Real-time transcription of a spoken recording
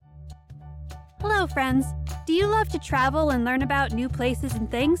Hello, friends. Do you love to travel and learn about new places and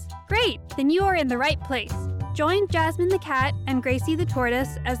things? Great! Then you are in the right place. Join Jasmine the cat and Gracie the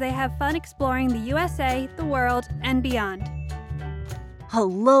tortoise as they have fun exploring the USA, the world, and beyond.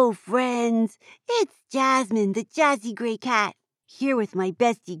 Hello, friends. It's Jasmine, the jazzy gray cat, here with my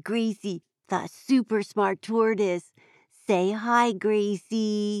bestie Gracie, the super smart tortoise. Say hi,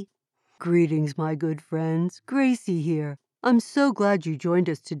 Gracie. Greetings, my good friends. Gracie here. I'm so glad you joined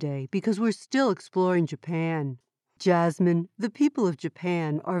us today because we're still exploring Japan. Jasmine, the people of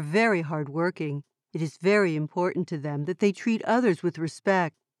Japan are very hardworking. It is very important to them that they treat others with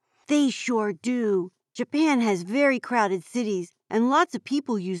respect. They sure do. Japan has very crowded cities, and lots of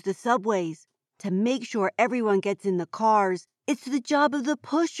people use the subways. To make sure everyone gets in the cars, it's the job of the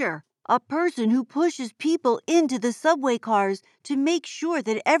pusher, a person who pushes people into the subway cars to make sure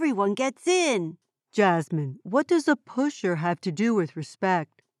that everyone gets in. Jasmine, what does a pusher have to do with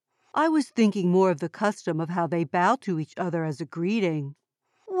respect? I was thinking more of the custom of how they bow to each other as a greeting.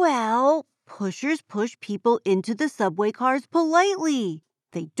 Well, pushers push people into the subway cars politely.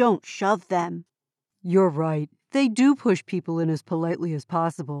 They don't shove them. You're right. They do push people in as politely as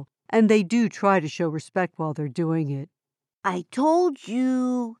possible, and they do try to show respect while they're doing it. I told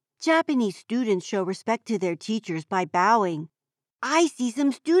you. Japanese students show respect to their teachers by bowing. I see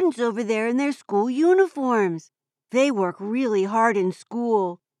some students over there in their school uniforms. They work really hard in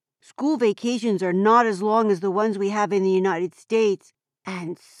school. School vacations are not as long as the ones we have in the United States,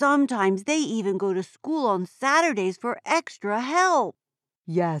 and sometimes they even go to school on Saturdays for extra help.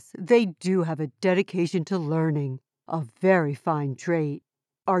 Yes, they do have a dedication to learning, a very fine trait.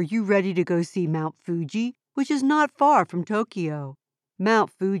 Are you ready to go see Mount Fuji, which is not far from Tokyo? Mount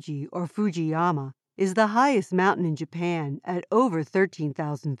Fuji, or Fujiyama, is the highest mountain in Japan at over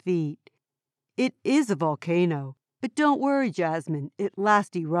 13,000 feet. It is a volcano, but don't worry, Jasmine, it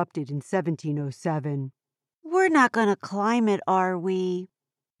last erupted in 1707. We're not going to climb it, are we?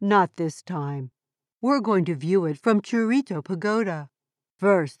 Not this time. We're going to view it from Churito Pagoda.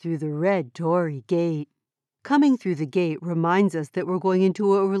 First through the red torii gate. Coming through the gate reminds us that we're going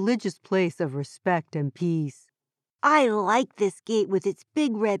into a religious place of respect and peace. I like this gate with its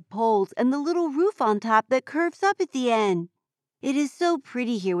big red poles and the little roof on top that curves up at the end. It is so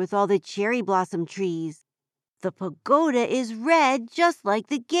pretty here with all the cherry blossom trees. The pagoda is red just like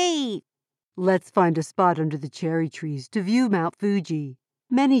the gate. Let's find a spot under the cherry trees to view Mount Fuji.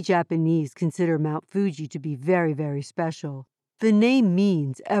 Many Japanese consider Mount Fuji to be very, very special. The name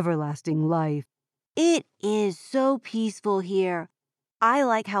means everlasting life. It is so peaceful here. I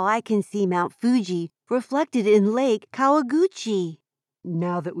like how I can see Mount Fuji reflected in Lake Kawaguchi.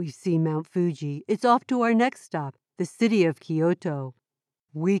 Now that we've seen Mount Fuji, it's off to our next stop, the city of Kyoto.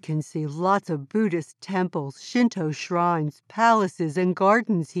 We can see lots of Buddhist temples, Shinto shrines, palaces, and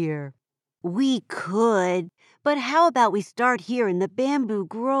gardens here. We could, but how about we start here in the bamboo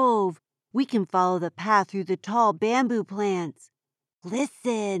grove? We can follow the path through the tall bamboo plants.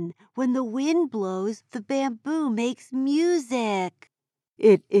 Listen, when the wind blows, the bamboo makes music.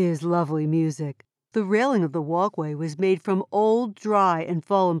 It is lovely music. The railing of the walkway was made from old, dry, and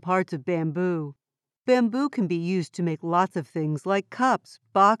fallen parts of bamboo. Bamboo can be used to make lots of things like cups,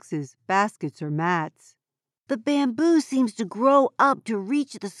 boxes, baskets, or mats. The bamboo seems to grow up to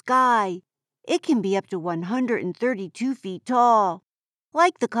reach the sky. It can be up to 132 feet tall.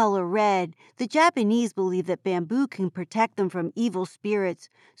 Like the color red, the Japanese believe that bamboo can protect them from evil spirits,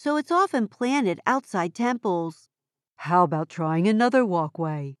 so it's often planted outside temples. How about trying another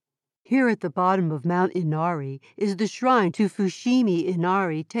walkway? Here at the bottom of Mount Inari is the shrine to Fushimi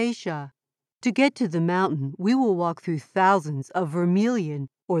Inari Taisha. To get to the mountain, we will walk through thousands of vermilion,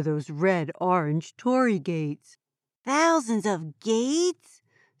 or those red-orange torii gates. Thousands of gates?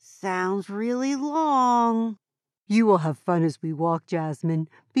 Sounds really long. You will have fun as we walk, Jasmine.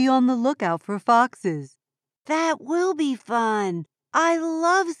 Be on the lookout for foxes. That will be fun. I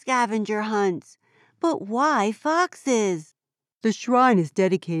love scavenger hunts. But why foxes? The shrine is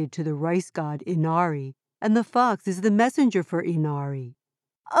dedicated to the rice god Inari, and the fox is the messenger for Inari.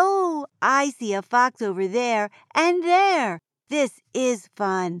 Oh, I see a fox over there and there. This is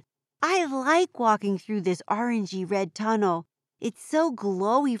fun. I like walking through this orangey red tunnel. It's so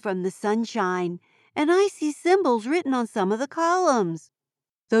glowy from the sunshine, and I see symbols written on some of the columns.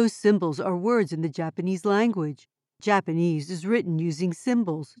 Those symbols are words in the Japanese language. Japanese is written using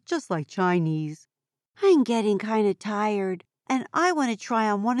symbols, just like Chinese. I'm getting kind of tired, and I want to try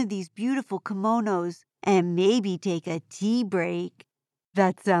on one of these beautiful kimonos and maybe take a tea break.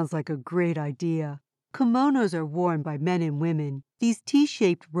 That sounds like a great idea. Kimonos are worn by men and women. These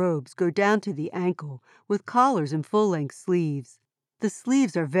T-shaped robes go down to the ankle with collars and full-length sleeves. The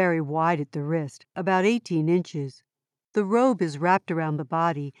sleeves are very wide at the wrist, about 18 inches. The robe is wrapped around the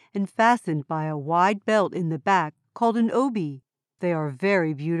body and fastened by a wide belt in the back called an obi. They are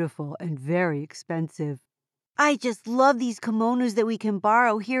very beautiful and very expensive. I just love these kimonos that we can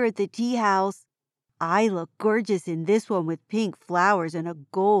borrow here at the tea house. I look gorgeous in this one with pink flowers and a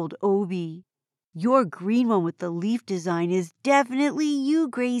gold obi. Your green one with the leaf design is definitely you,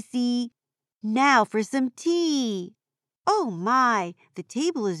 Gracie. Now for some tea. Oh my, the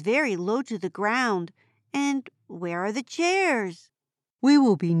table is very low to the ground. And where are the chairs? We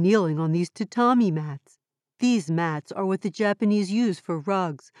will be kneeling on these tatami mats. These mats are what the Japanese use for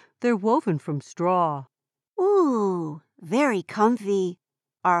rugs. They're woven from straw. Ooh, very comfy.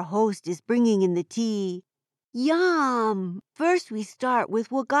 Our host is bringing in the tea. Yum! First we start with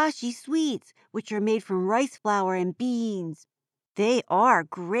wagashi sweets, which are made from rice flour and beans. They are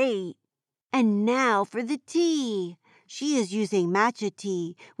great. And now for the tea. She is using matcha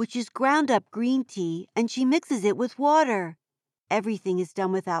tea, which is ground up green tea, and she mixes it with water. Everything is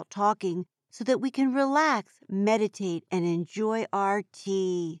done without talking so that we can relax, meditate, and enjoy our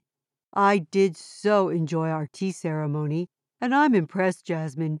tea. I did so enjoy our tea ceremony, and I'm impressed,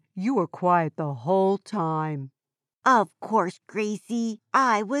 Jasmine. You were quiet the whole time. Of course, Gracie.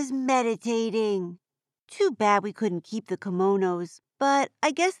 I was meditating. Too bad we couldn't keep the kimonos, but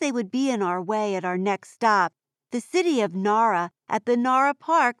I guess they would be in our way at our next stop, the city of Nara, at the Nara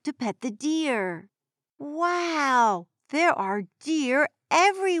Park to pet the deer. Wow, there are deer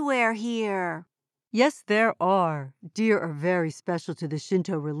everywhere here. Yes, there are. Deer are very special to the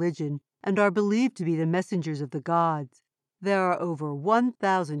Shinto religion and are believed to be the messengers of the gods. There are over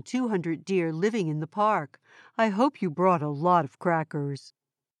 1,200 deer living in the park. I hope you brought a lot of crackers.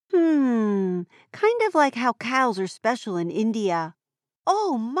 Kind of like how cows are special in India.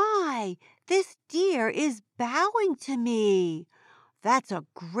 Oh my, this deer is bowing to me. That's a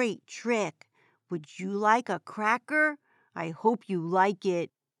great trick. Would you like a cracker? I hope you like it.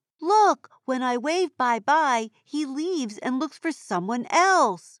 Look, when I wave bye-bye, he leaves and looks for someone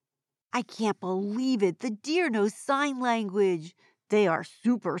else. I can't believe it. The deer knows sign language. They are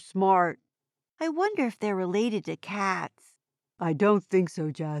super smart. I wonder if they're related to cats. I don't think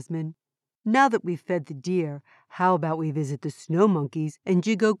so, Jasmine. Now that we've fed the deer, how about we visit the snow monkeys in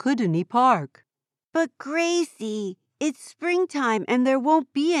Jigokudani Park? But Gracie, it's springtime and there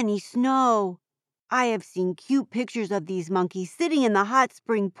won't be any snow. I have seen cute pictures of these monkeys sitting in the hot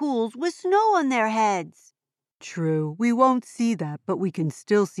spring pools with snow on their heads. True, we won't see that, but we can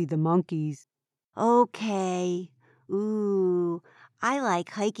still see the monkeys. Okay. Ooh, I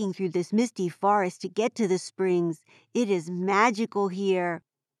like hiking through this misty forest to get to the springs. It is magical here.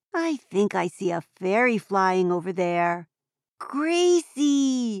 I think I see a fairy flying over there.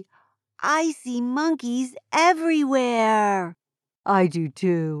 Gracie, I see monkeys everywhere. I do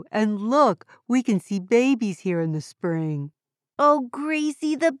too. And look, we can see babies here in the spring. Oh,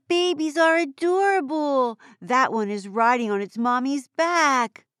 Gracie, the babies are adorable. That one is riding on its mommy's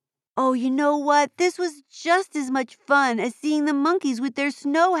back. Oh, you know what? This was just as much fun as seeing the monkeys with their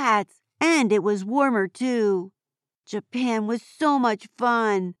snow hats, and it was warmer too. Japan was so much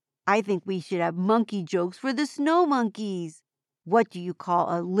fun. I think we should have monkey jokes for the snow monkeys. What do you call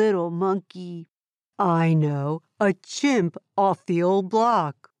a little monkey? I know, a chimp off the old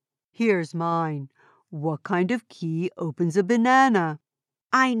block. Here's mine. What kind of key opens a banana?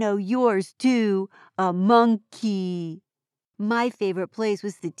 I know yours too, a monkey. My favorite place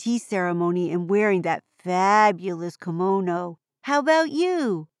was the tea ceremony and wearing that fabulous kimono. How about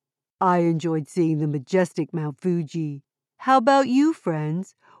you? I enjoyed seeing the majestic Mount Fuji. How about you,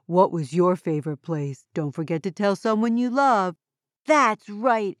 friends? What was your favorite place? Don't forget to tell someone you love. That's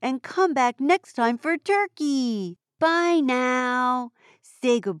right, and come back next time for turkey. Bye now.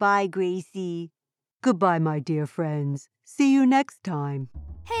 Say goodbye, Gracie. Goodbye, my dear friends. See you next time.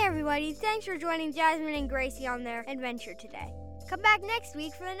 Hey everybody, thanks for joining Jasmine and Gracie on their adventure today. Come back next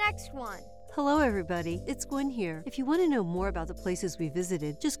week for the next one. Hello, everybody. It's Gwen here. If you want to know more about the places we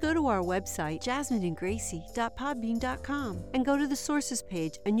visited, just go to our website, jasmineandgracie.podbean.com, and go to the sources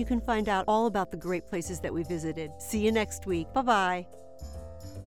page, and you can find out all about the great places that we visited. See you next week. Bye-bye.